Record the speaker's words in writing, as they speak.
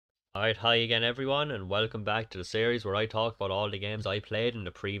Alright, hi again everyone, and welcome back to the series where I talk about all the games I played in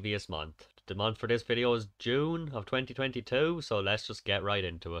the previous month. The month for this video is June of 2022, so let's just get right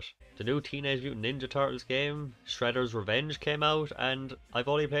into it. The new Teenage Mutant Ninja Turtles game, Shredder's Revenge, came out, and I've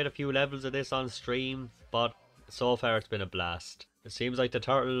only played a few levels of this on stream, but so far it's been a blast. It seems like the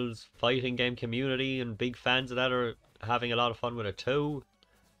Turtles fighting game community and big fans of that are having a lot of fun with it too,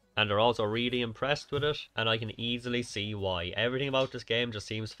 and are also really impressed with it, and I can easily see why. Everything about this game just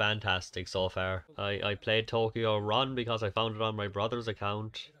seems fantastic so far. I played Tokyo Run because I found it on my brother's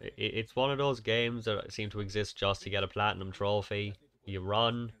account. It's one of those games that seem to exist just to get a platinum trophy. You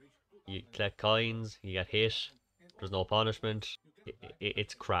run, you collect coins, you get hit, there's no punishment.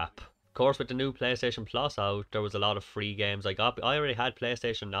 It's crap. Of course, with the new PlayStation Plus out, there was a lot of free games I got. I already had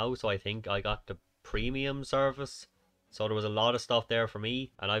PlayStation Now, so I think I got the premium service. So there was a lot of stuff there for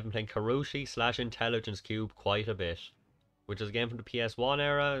me, and I've been playing Karushi slash Intelligence Cube quite a bit, which is a game from the PS1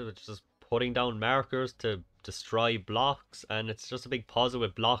 era, which is just putting down markers to destroy blocks, and it's just a big puzzle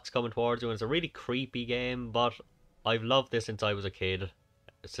with blocks coming towards you, and it's a really creepy game, but I've loved this since I was a kid,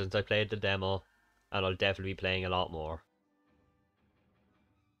 since I played the demo, and I'll definitely be playing a lot more.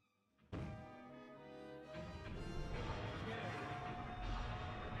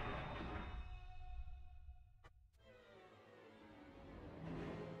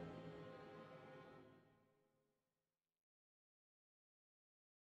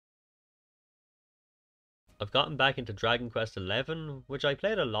 I've gotten back into Dragon Quest XI, which I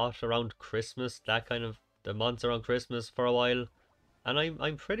played a lot around Christmas, that kind of the months around Christmas for a while, and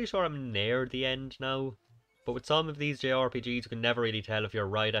I'm pretty sure I'm near the end now. But with some of these JRPGs, you can never really tell if you're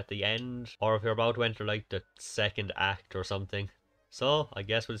right at the end or if you're about to enter like the second act or something. So I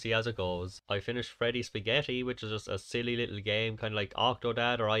guess we'll see as it goes. I finished Freddy Spaghetti, which is just a silly little game, kind of like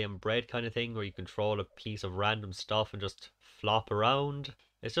Octodad or I Am Bread kind of thing, where you control a piece of random stuff and just flop around.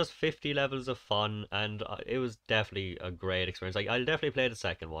 It's just 50 levels of fun, and it was definitely a great experience. Like, I'll definitely play the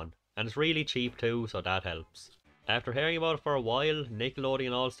second one, and it's really cheap too, so that helps. After hearing about it for a while,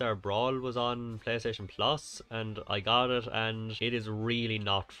 Nickelodeon All-Star Brawl was on PlayStation Plus, and I got it, and it is really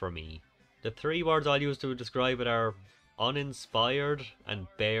not for me. The three words I'll use to describe it are uninspired and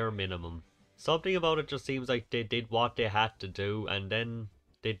bare minimum. Something about it just seems like they did what they had to do, and then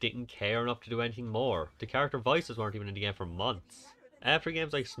they didn't care enough to do anything more. The character voices weren't even in the game for months. After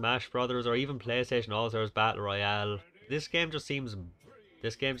games like Smash Brothers or even PlayStation All-Stars Battle Royale, this game just seems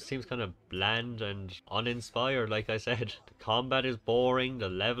kind of bland and uninspired, like I said. The combat is boring, the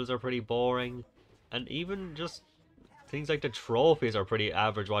levels are pretty boring, and even just things like the trophies are pretty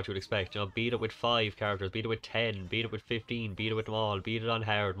average what you would expect. You know, beat it with 5 characters, beat it with 10, beat it with 15, beat it with them all, beat it on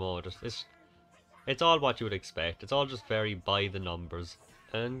hard mode. It's all what you would expect. It's all just very by the numbers.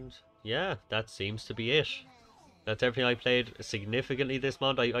 And yeah, that seems to be it. That's everything I played significantly this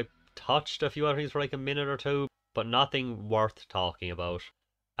month. I touched a few other things for like a minute or two, but nothing worth talking about.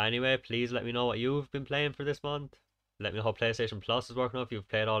 Anyway, please let me know what you've been playing for this month. Let me know how PlayStation Plus is working out if you've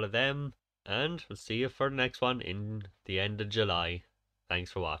played all of them. And we'll see you for the next one in the end of July.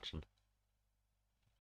 Thanks for watching.